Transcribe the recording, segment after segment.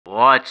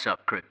What's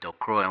up, Crypto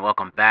Crew, and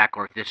welcome back.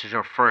 Or if this is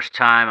your first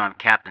time, I'm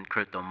Captain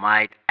Crypto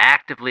Mite,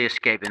 actively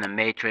escaping the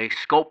Matrix,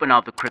 scoping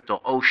out the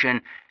crypto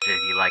ocean. So if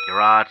you like your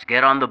odds,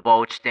 get on the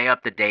boat, stay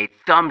up to date,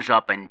 thumbs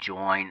up, and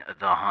join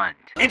the hunt.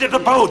 Into the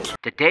boat!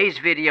 Today's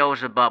video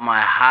is about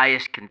my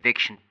highest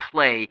conviction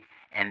play,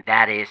 and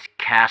that is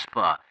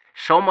Kaspa.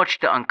 So much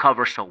to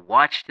uncover, so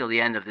watch till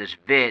the end of this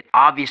vid.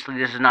 Obviously,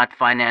 this is not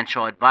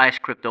financial advice,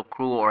 Crypto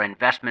Crew, or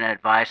investment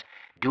advice.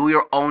 Do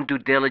your own due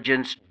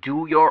diligence,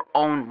 do your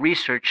own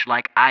research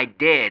like I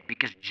did,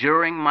 because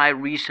during my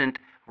recent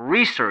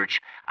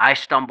research, I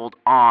stumbled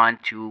on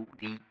to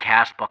the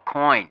Kaspa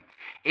coin.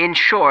 In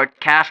short,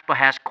 Kaspa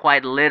has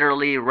quite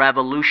literally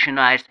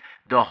revolutionized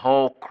the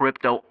whole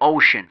crypto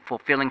ocean,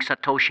 fulfilling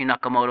Satoshi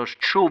Nakamoto's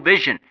true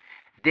vision.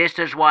 This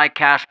is why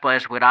Kaspa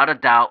is without a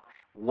doubt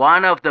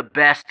one of the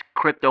best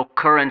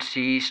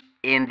cryptocurrencies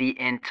in the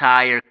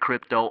entire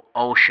crypto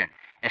ocean,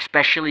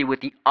 especially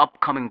with the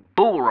upcoming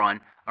bull run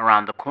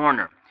around the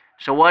corner.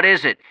 So what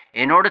is it?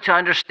 In order to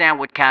understand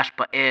what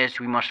Kaspa is,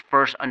 we must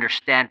first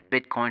understand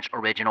Bitcoin's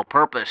original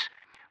purpose.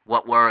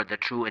 What were the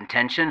true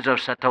intentions of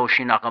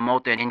Satoshi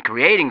Nakamoto in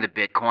creating the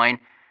Bitcoin?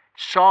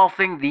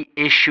 Solving the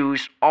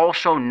issues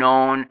also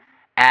known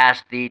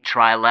as the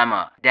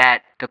trilemma,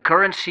 that the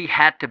currency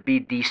had to be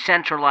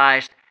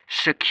decentralized,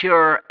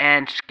 secure,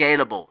 and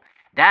scalable.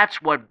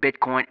 That's what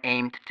Bitcoin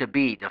aimed to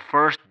be, the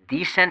first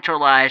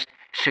decentralized,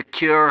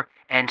 secure,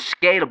 and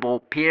scalable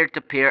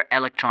peer-to-peer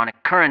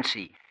electronic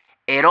currency.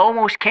 It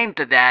almost came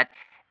to that,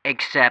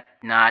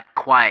 except not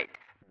quite.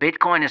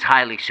 Bitcoin is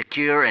highly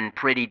secure and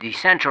pretty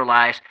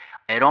decentralized.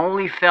 It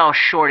only fell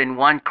short in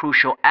one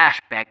crucial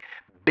aspect.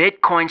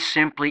 Bitcoin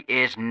simply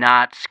is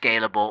not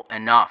scalable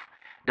enough.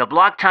 The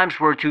block times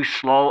were too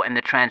slow, and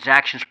the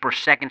transactions per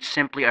second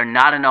simply are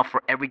not enough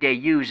for everyday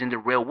use in the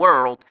real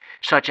world,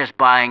 such as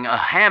buying a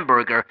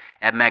hamburger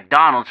at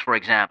McDonald's, for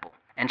example.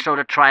 And so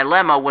the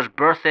trilemma was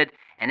birthed,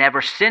 and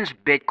ever since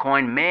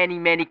Bitcoin,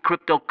 many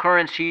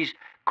cryptocurrencies,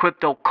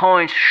 crypto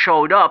coins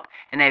showed up,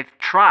 and they've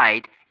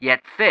tried,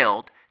 yet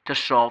failed, to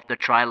solve the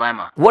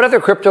trilemma. What other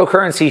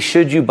cryptocurrency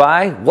should you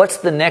buy? What's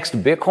the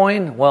next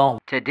Bitcoin?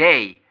 Well,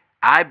 today,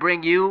 I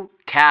bring you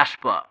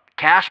Kaspa.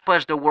 Kaspa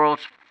is the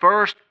world's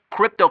first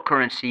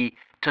cryptocurrency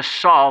to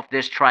solve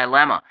this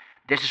trilemma.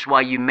 This is why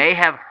you may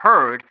have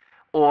heard,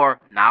 or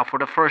now for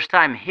the first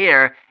time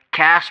here,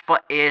 Kaspa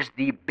is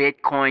the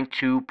Bitcoin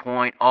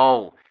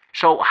 2.0.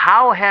 So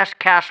how has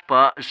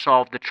Kaspa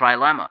solved the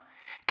trilemma?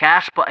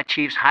 Kaspa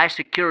achieves high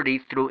security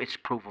through its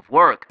proof of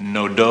work.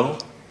 No dough,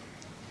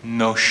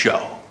 no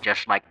show.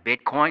 Just like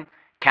Bitcoin,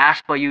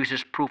 Kaspa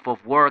uses proof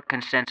of work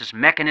consensus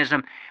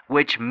mechanism,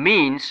 which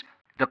means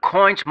the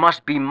coins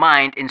must be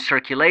mined in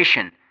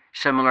circulation,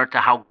 similar to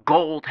how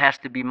gold has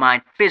to be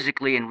mined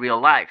physically in real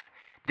life.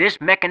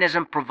 This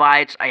mechanism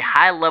provides a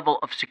high level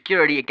of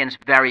security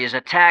against various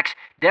attacks,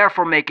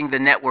 therefore making the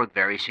network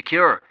very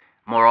secure.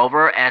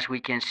 Moreover, as we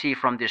can see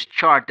from this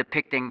chart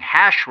depicting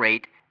hash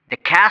rate, the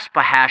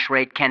Kaspa hash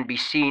rate can be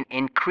seen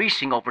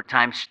increasing over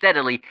time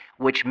steadily,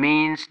 which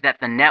means that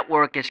the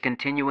network is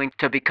continuing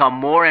to become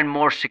more and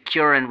more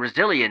secure and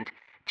resilient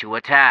to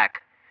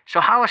attack. So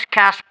how is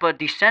Kaspa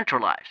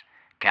decentralized?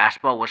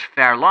 Kaspa was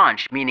fair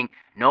launched, meaning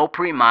no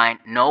pre-mine,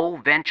 no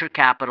venture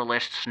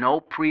capitalists,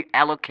 no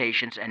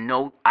pre-allocations, and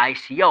no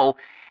ICO,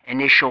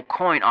 initial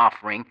coin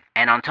offering.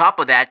 And on top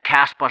of that,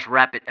 Kaspa's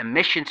rapid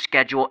emission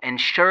schedule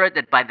ensured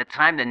that by the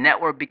time the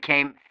network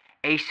became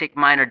ASIC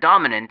miner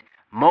dominant,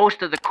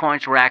 most of the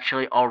coins were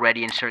actually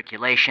already in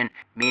circulation,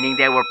 meaning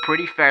they were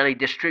pretty fairly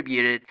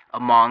distributed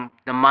among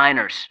the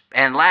miners.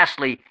 And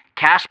lastly,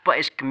 Kaspa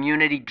is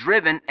community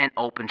driven and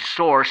open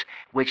source,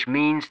 which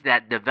means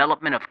that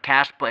development of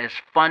Kaspa is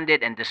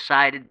funded and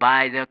decided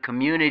by the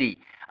community,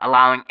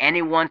 allowing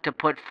anyone to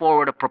put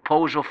forward a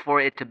proposal for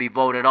it to be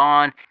voted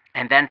on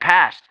and then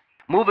passed.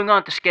 Moving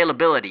on to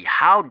scalability,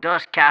 how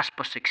does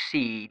Kaspa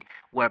succeed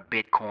where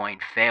Bitcoin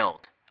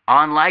failed?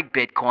 Unlike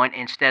Bitcoin,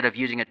 instead of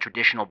using a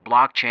traditional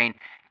blockchain,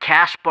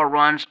 Kaspa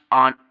runs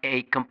on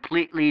a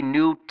completely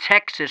new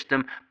tech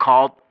system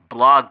called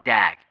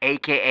BlockDAG,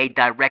 aka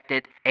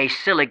Directed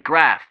Acyclic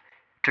Graph.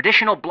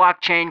 Traditional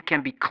blockchain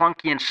can be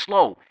clunky and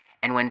slow,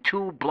 and when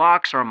two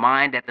blocks are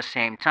mined at the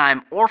same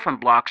time, orphan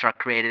blocks are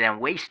created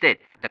and wasted.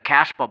 The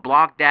Kaspa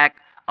BlockDAG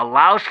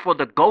allows for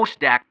the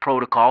GhostDAG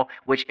protocol,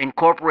 which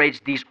incorporates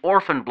these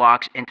orphan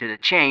blocks into the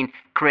chain,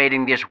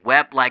 creating this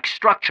web-like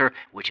structure,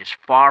 which is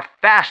far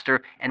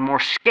faster and more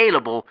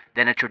scalable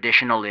than a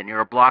traditional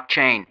linear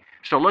blockchain.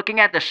 So looking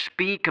at the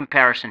speed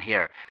comparison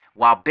here,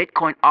 while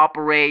Bitcoin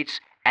operates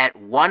at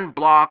 1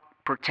 block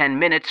per 10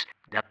 minutes,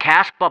 the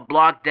Kaspa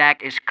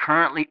BlockDAG is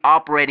currently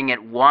operating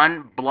at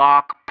 1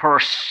 block per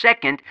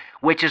second,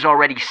 which is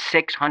already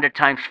 600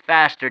 times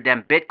faster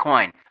than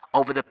Bitcoin.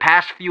 Over the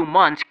past few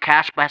months,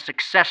 Kaspa has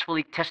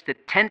successfully tested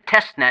 10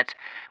 testnets,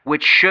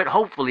 which should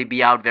hopefully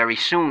be out very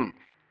soon.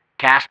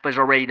 Kaspa is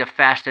already the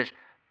fastest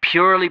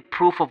purely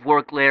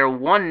proof-of-work layer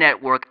 1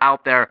 network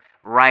out there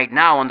right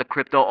now on the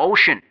crypto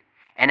ocean.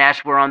 And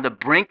as we're on the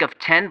brink of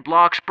 10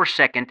 blocks per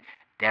second,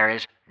 there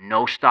is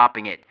no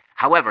stopping it.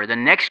 However, the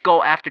next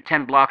goal after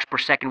 10 blocks per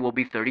second will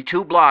be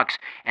 32 blocks,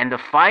 and the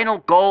final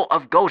goal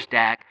of Ghost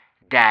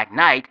Dag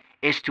Knight,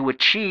 is to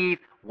achieve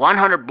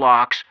 100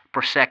 blocks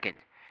per second.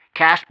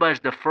 Kaspa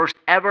is the first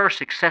ever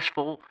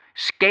successful,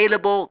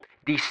 scalable,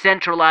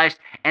 decentralized,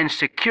 and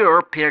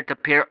secure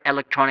peer-to-peer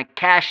electronic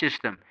cash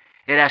system.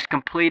 It has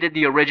completed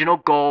the original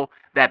goal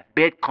that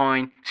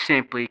Bitcoin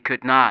simply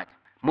could not.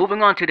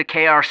 Moving on to the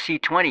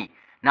KRC20.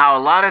 Now,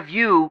 a lot of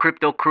you,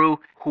 crypto crew,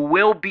 who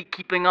will be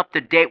keeping up to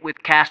date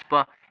with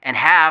Kaspa and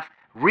have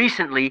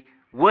recently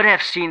would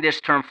have seen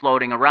this term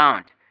floating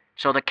around.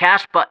 So the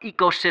Kaspa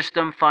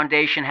Ecosystem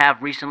Foundation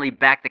have recently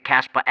backed the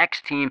Kaspa X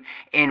team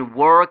in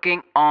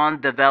working on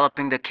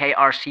developing the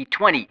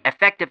KRC20.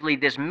 Effectively,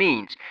 this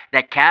means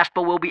that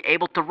Kaspa will be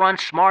able to run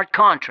smart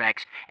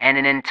contracts and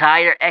an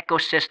entire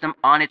ecosystem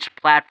on its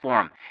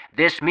platform.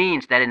 This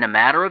means that in a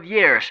matter of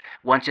years,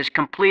 once it's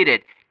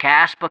completed,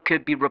 Kaspa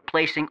could be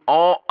replacing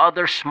all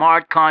other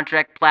smart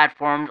contract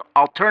platform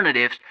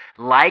alternatives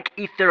like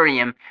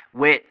Ethereum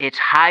with its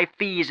high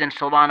fees and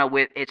Solana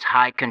with its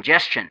high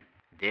congestion.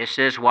 This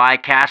is why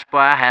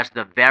Kaspa has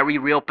the very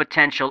real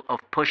potential of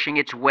pushing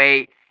its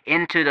way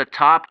into the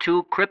top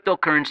 2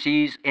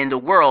 cryptocurrencies in the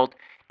world,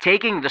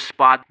 taking the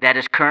spot that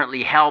is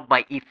currently held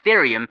by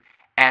Ethereum,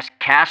 as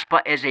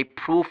Kaspa is a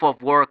proof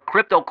of work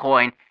crypto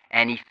coin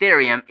and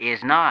Ethereum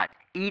is not.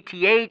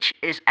 ETH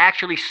is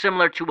actually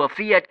similar to a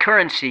fiat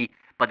currency,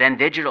 but then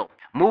digital.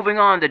 Moving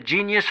on, the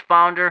genius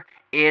founder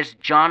is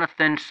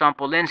Jonathan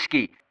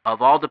Sampolinsky.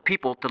 Of all the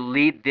people to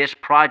lead this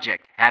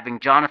project,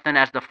 having Jonathan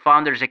as the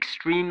founder is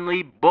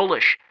extremely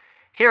bullish.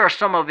 Here are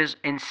some of his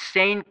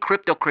insane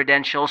crypto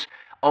credentials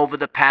over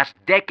the past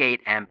decade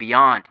and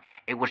beyond.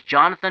 It was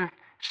Jonathan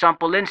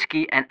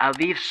Sampolinsky and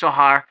Aviv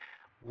Sohar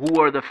who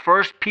were the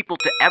first people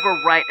to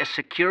ever write a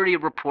security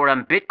report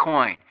on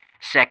Bitcoin.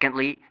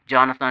 Secondly,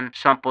 Jonathan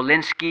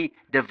Sampolinsky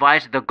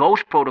devised the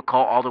Ghost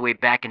protocol all the way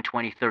back in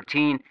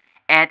 2013,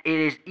 and it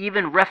is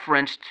even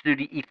referenced to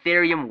the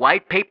Ethereum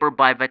white paper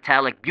by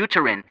Vitalik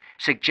Buterin,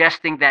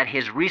 suggesting that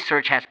his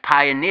research has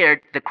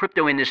pioneered the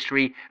crypto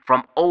industry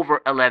from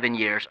over 11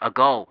 years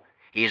ago.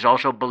 He is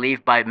also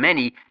believed by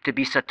many to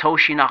be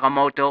Satoshi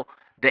Nakamoto,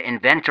 the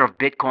inventor of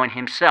Bitcoin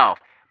himself,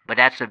 but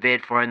that's a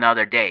vid for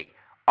another day.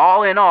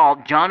 All in all,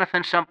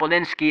 Jonathan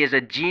Sampolinsky is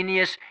a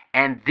genius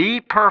and the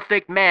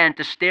perfect man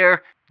to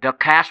steer the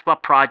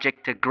Kaspa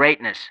project to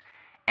greatness.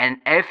 And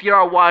if you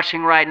are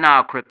watching right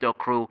now, crypto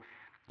crew,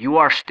 you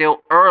are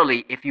still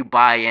early if you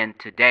buy in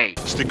today.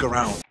 Stick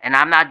around. And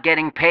I'm not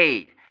getting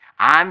paid.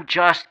 I'm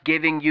just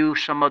giving you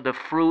some of the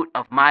fruit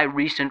of my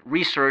recent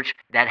research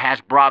that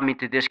has brought me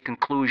to this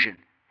conclusion.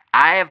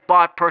 I have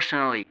bought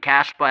personally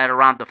Kaspa at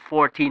around the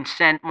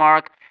 14-cent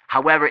mark.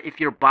 However, if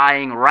you're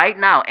buying right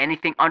now,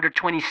 anything under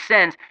 20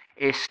 cents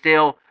is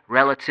still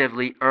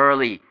relatively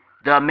early.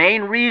 The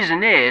main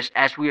reason is,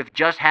 as we have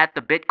just had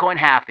the Bitcoin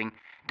halving,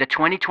 the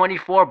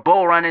 2024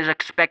 bull run is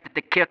expected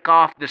to kick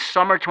off this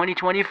summer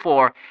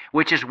 2024,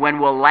 which is when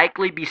we'll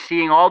likely be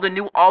seeing all the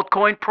new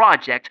altcoin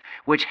projects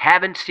which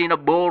haven't seen a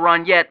bull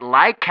run yet,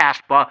 like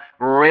Kaspa,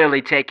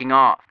 really taking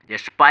off.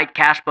 Despite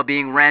Kaspa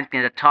being ranked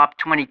in the top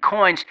 20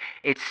 coins,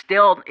 it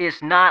still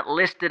is not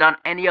listed on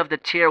any of the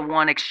Tier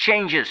 1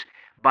 exchanges.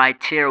 By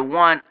Tier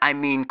 1, I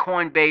mean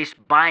Coinbase,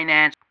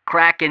 Binance,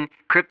 Kraken,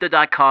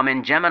 Crypto.com,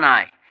 and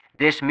Gemini.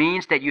 This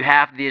means that you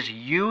have this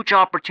huge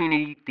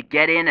opportunity to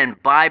get in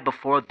and buy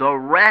before the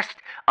rest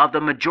of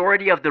the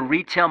majority of the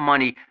retail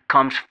money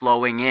comes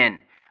flowing in.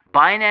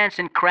 Binance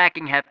and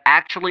Kraken have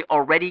actually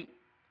already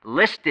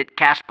listed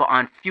Kaspa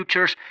on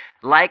futures,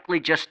 likely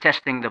just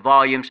testing the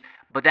volumes,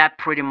 but that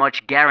pretty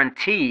much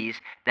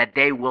guarantees that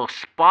they will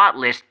spot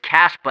list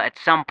Kaspa at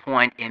some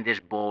point in this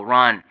bull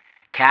run.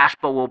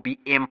 Kaspa will be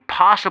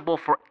impossible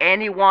for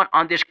anyone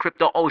on this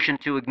crypto ocean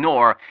to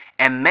ignore,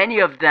 and many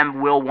of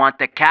them will want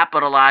to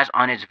capitalize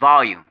on its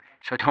volume.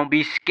 So don't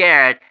be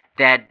scared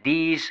that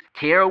these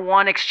Tier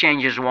 1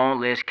 exchanges won't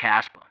list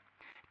Kaspa.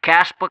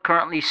 Kaspa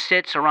currently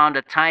sits around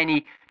a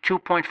tiny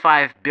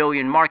 2.5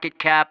 billion market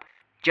cap.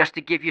 Just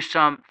to give you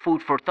some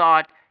food for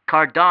thought,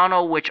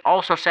 Cardano, which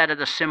also sat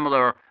at a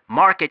similar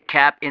market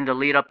cap in the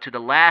lead up to the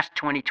last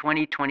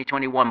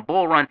 2020-2021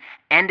 bull run,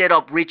 ended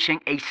up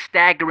reaching a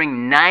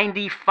staggering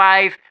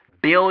 95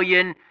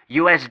 billion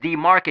USD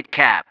market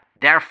cap.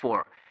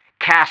 Therefore,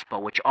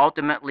 Kaspa, which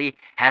ultimately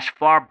has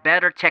far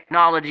better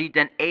technology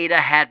than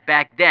ADA had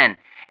back then,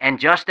 and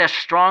just as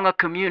strong a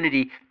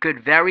community,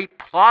 could very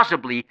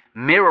plausibly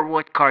mirror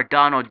what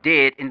Cardano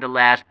did in the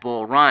last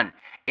bull run.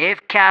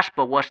 If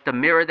Kaspa was to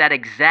mirror that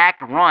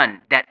exact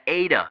run that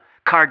ADA,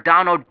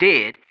 Cardano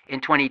did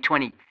in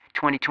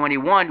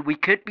 2020-2021, we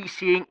could be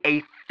seeing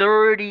a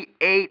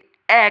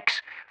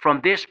 38x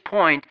from this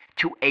point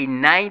to a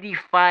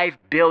 95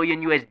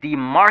 billion USD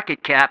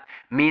market cap,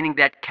 meaning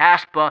that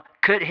Kaspa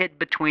could hit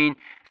between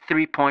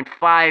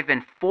 3.5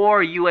 and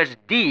 4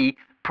 USD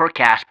per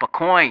Kaspa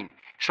coin.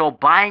 So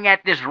buying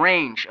at this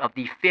range of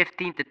the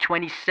 15 to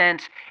 20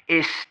 cents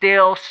is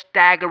still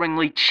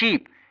staggeringly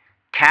cheap.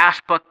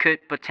 Kaspa could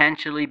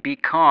potentially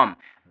become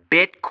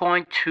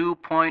Bitcoin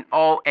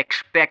 2.0.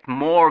 Expect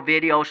more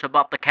videos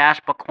about the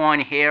Kaspa coin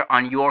here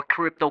on your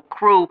crypto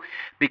crew,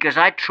 because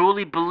I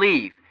truly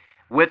believe,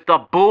 with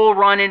the bull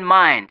run in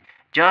mind,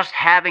 just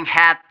having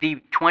had the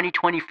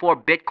 2024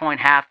 Bitcoin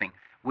halving,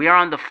 we are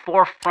on the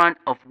forefront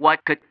of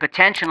what could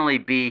potentially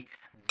be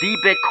the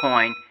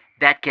Bitcoin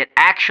that could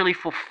actually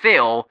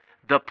fulfill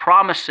the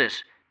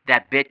promises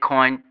that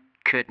Bitcoin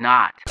could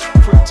not.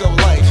 Crypto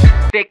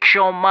life. Fix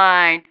your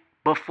mind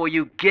before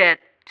you get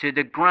to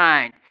the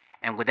grind.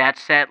 And with that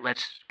said,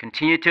 let's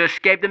continue to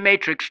escape the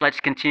matrix. Let's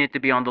continue to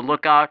be on the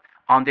lookout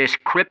on this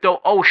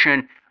crypto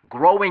ocean,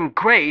 growing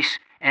grace,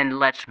 and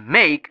let's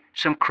make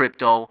some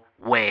crypto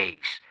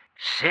waves.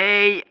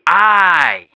 Say I.